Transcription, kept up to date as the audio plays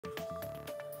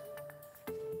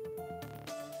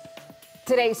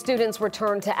Today, students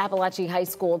returned to Apalachee High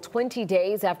School 20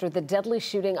 days after the deadly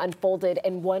shooting unfolded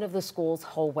in one of the school's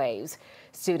hallways.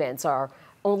 Students are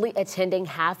only attending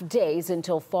half days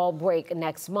until fall break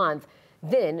next month.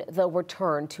 Then they'll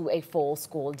return to a full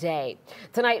school day.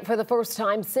 Tonight, for the first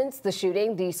time since the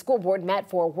shooting, the school board met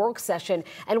for a work session.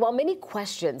 And while many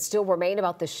questions still remain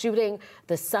about the shooting,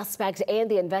 the suspect, and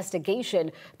the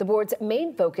investigation, the board's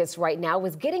main focus right now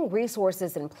is getting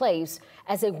resources in place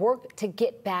as they work to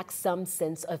get back some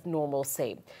sense of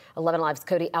normalcy. 11 Live's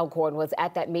Cody Alcorn was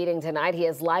at that meeting tonight. He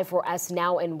is live for us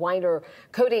now in Winder.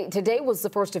 Cody, today was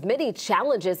the first of many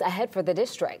challenges ahead for the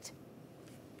district.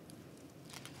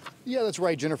 Yeah, that's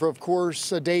right, Jennifer. Of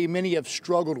course, a day many have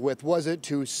struggled with. Was it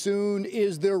too soon?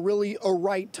 Is there really a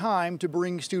right time to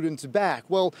bring students back?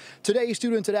 Well, today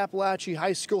students at Apalachee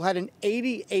High School had an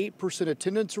 88%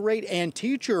 attendance rate and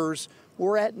teachers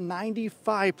were at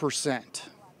 95%.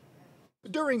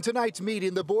 During tonight's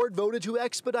meeting, the board voted to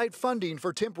expedite funding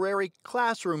for temporary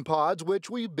classroom pods,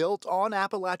 which we built on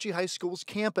Apalachee High School's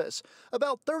campus.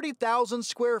 About 30,000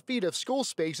 square feet of school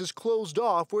space is closed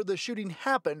off where the shooting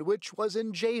happened, which was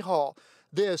in J Hall.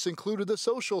 This included the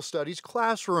social studies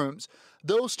classrooms.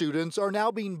 Those students are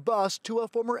now being bused to a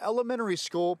former elementary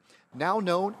school, now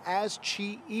known as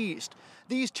Chi East.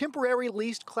 These temporary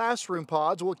leased classroom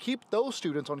pods will keep those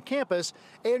students on campus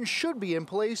and should be in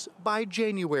place by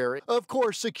January. Of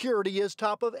course, security is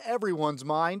top of everyone's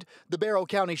mind. The Barrow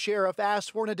County Sheriff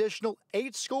asked for an additional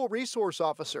 8 school resource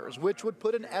officers, which would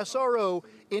put an SRO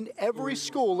in every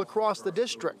school across the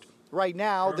district. Right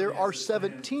now, there are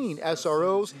 17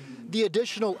 SROs. The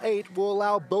additional 8 will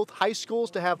allow both high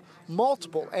schools to have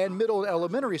multiple and middle and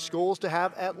elementary schools to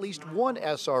have at least one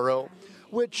SRO,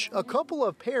 which a couple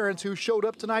of parents who showed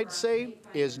up tonight say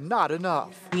is not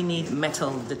enough. We need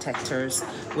metal detectors,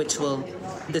 which will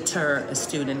deter a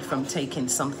student from taking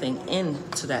something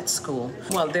into that school.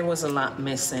 Well, there was a lot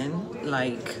missing,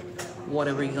 like what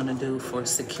are we going to do for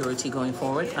security going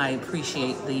forward? I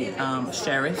appreciate the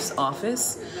sheriff's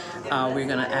office. We're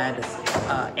going to add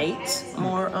 8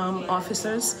 more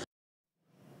officers.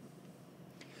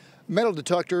 Metal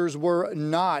detectors were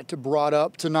not brought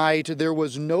up tonight. There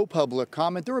was no public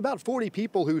comment. There were about 40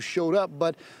 people who showed up,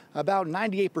 but about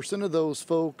 98% of those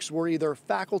folks were either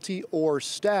faculty or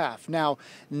staff. Now,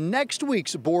 next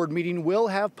week's board meeting will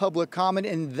have public comment,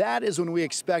 and that is when we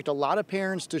expect a lot of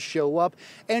parents to show up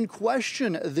and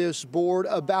question this board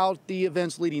about the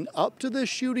events leading up to the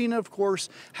shooting, of course,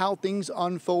 how things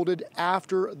unfolded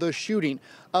after the shooting.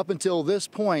 Up until this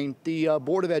point, the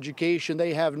Board of Education,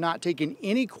 they have not taken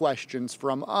any questions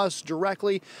from us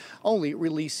directly, only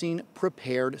releasing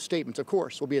prepared statements. Of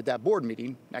course, we'll be at that board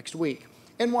meeting next week.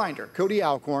 In Winder, Cody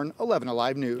Alcorn, 11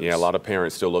 Alive News. Yeah, a lot of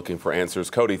parents still looking for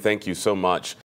answers. Cody, thank you so much.